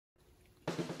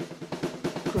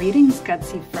Greetings,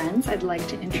 gutsy friends. I'd like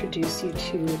to introduce you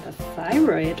to the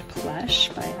Thyroid plush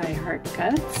by I Heart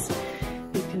Guts.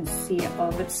 You can see all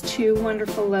of its two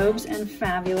wonderful lobes and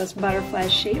fabulous butterfly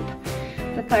shape.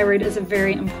 The thyroid is a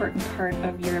very important part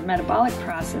of your metabolic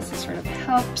process. It sort of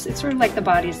helps, it's sort of like the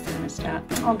body's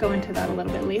thermostat. I'll go into that a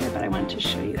little bit later, but I wanted to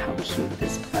show you how cute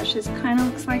this plush is. Kind of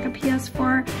looks like a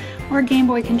PS4 or Game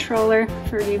Boy controller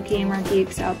for you gamer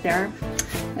geeks out there.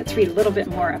 Let's read a little bit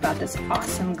more about this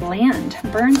awesome gland.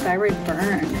 Burn, thyroid,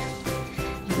 burn.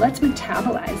 Let's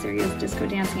metabolize. There he is, disco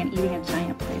dancing and eating a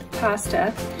giant plate of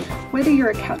pasta. Whether you're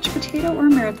a couch potato or a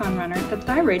marathon runner, the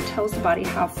thyroid tells the body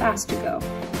how fast to go.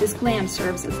 This gland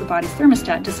serves as the body's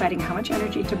thermostat, deciding how much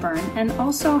energy to burn and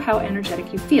also how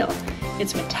energetic you feel.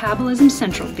 It's metabolism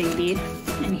central, baby.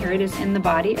 And here it is in the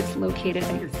body. It's located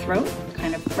at your throat,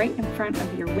 kind of right in front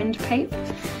of your windpipe.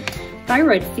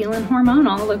 Thyroid, feeling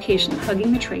hormonal, location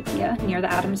hugging the trachea near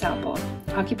the Adam's apple.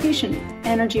 Occupation,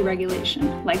 energy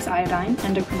regulation, likes iodine,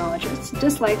 endocrinologist,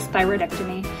 dislikes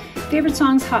thyroidectomy. Favorite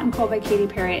songs, Hot and Cold by Katy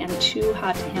Perry and Too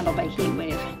Hot to Handle by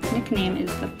Heatwave. Nickname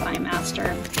is the Thigh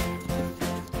Master.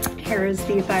 Here is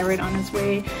the thyroid on its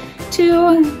way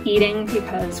to eating,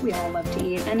 because we all love to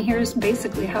eat. And here's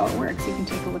basically how it works. You can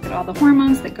take a look at all the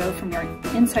hormones that go from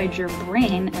inside your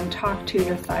brain and talk to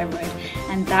your thyroid.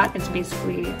 And that is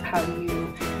basically how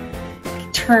you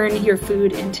turn your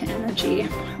food into energy.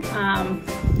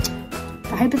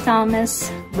 The hypothalamus,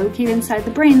 located inside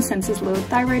the brain, senses low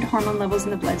thyroid hormone levels in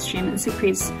the bloodstream and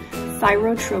secretes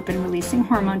thyrotropin, releasing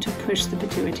hormone to push the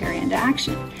pituitary into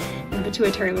action. And the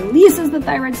pituitary releases the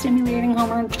thyroid stimulating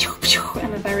hormone,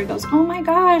 and the thyroid goes, oh my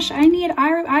gosh, I need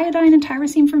iodine and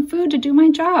tyrosine from food to do my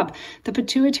job. The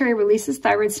pituitary releases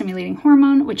thyroid stimulating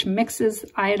hormone, which mixes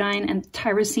iodine and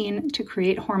tyrosine to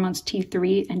create hormones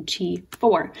T3 and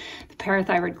T4. The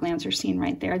parathyroid glands are seen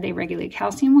right there. They regulate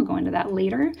calcium. We'll go into that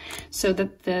later. So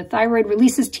that the thyroid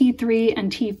releases T3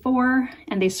 and T4,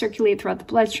 and they circulate throughout the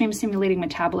bloodstream, stimulating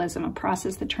metabolism, a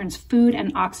process that turns food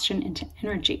and oxygen into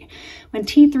energy. When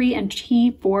T3 and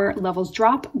T4 levels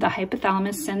drop, the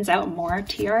hypothalamus sends out more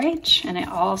TRH, and it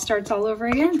all starts all over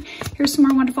again. Here's some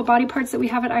more wonderful body parts that we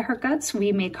have at I Heart Guts.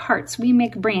 We make hearts, we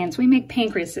make brains, we make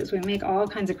pancreases, we make all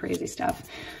kinds of crazy stuff.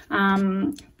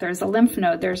 There's a lymph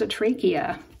node, there's a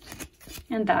trachea,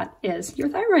 and that is your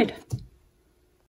thyroid.